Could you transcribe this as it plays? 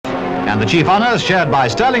and the chief honours shared by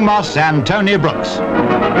Sterling Moss and Tony Brooks.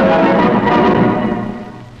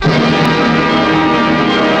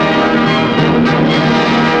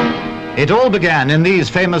 It all began in these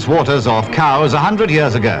famous waters off Cowes 100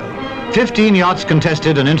 years ago. 15 yachts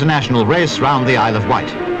contested an international race round the Isle of Wight.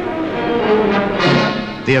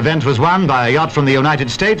 The event was won by a yacht from the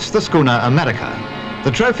United States, the schooner America.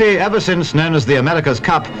 The trophy, ever since known as the America's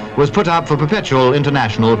Cup, was put up for perpetual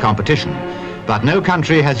international competition. But no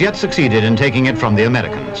country has yet succeeded in taking it from the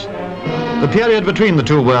Americans. The period between the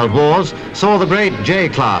two world wars saw the great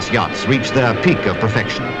J-class yachts reach their peak of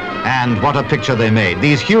perfection. And what a picture they made,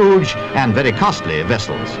 these huge and very costly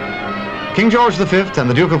vessels. King George V and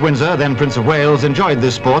the Duke of Windsor, then Prince of Wales, enjoyed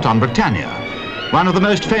this sport on Britannia, one of the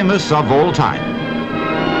most famous of all time.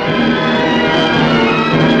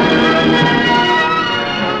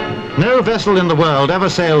 No vessel in the world ever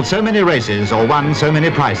sailed so many races or won so many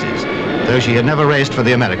prizes, though she had never raced for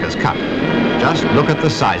the America's Cup. Just look at the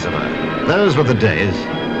size of her. Those were the days.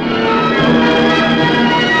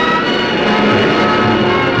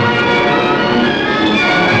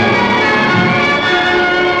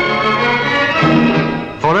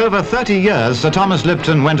 For over 30 years, Sir Thomas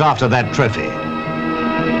Lipton went after that trophy.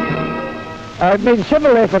 I've made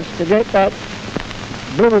several efforts to get that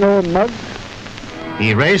blooming old mug.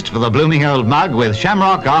 He raced for the blooming old mug with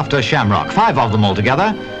shamrock after shamrock, 5 of them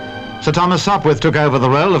altogether. Sir Thomas Sopwith took over the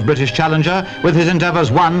role of British challenger with his Endeavours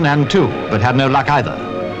 1 and 2, but had no luck either.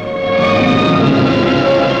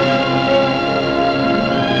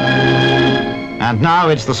 And now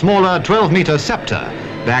it's the smaller 12-metre Sceptre,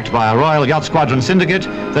 backed by a Royal Yacht Squadron syndicate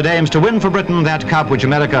that aims to win for Britain that cup which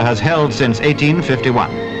America has held since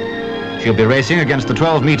 1851. She'll be racing against the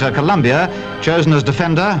 12-metre Columbia, chosen as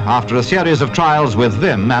defender after a series of trials with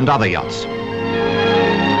Vim and other yachts.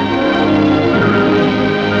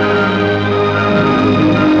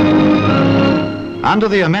 Under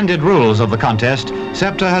the amended rules of the contest,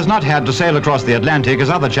 Sceptre has not had to sail across the Atlantic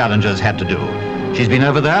as other challengers had to do. She's been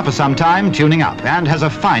over there for some time, tuning up, and has a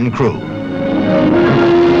fine crew.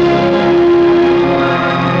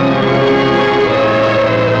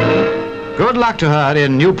 Good luck to her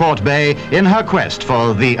in Newport Bay in her quest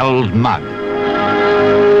for the old mug.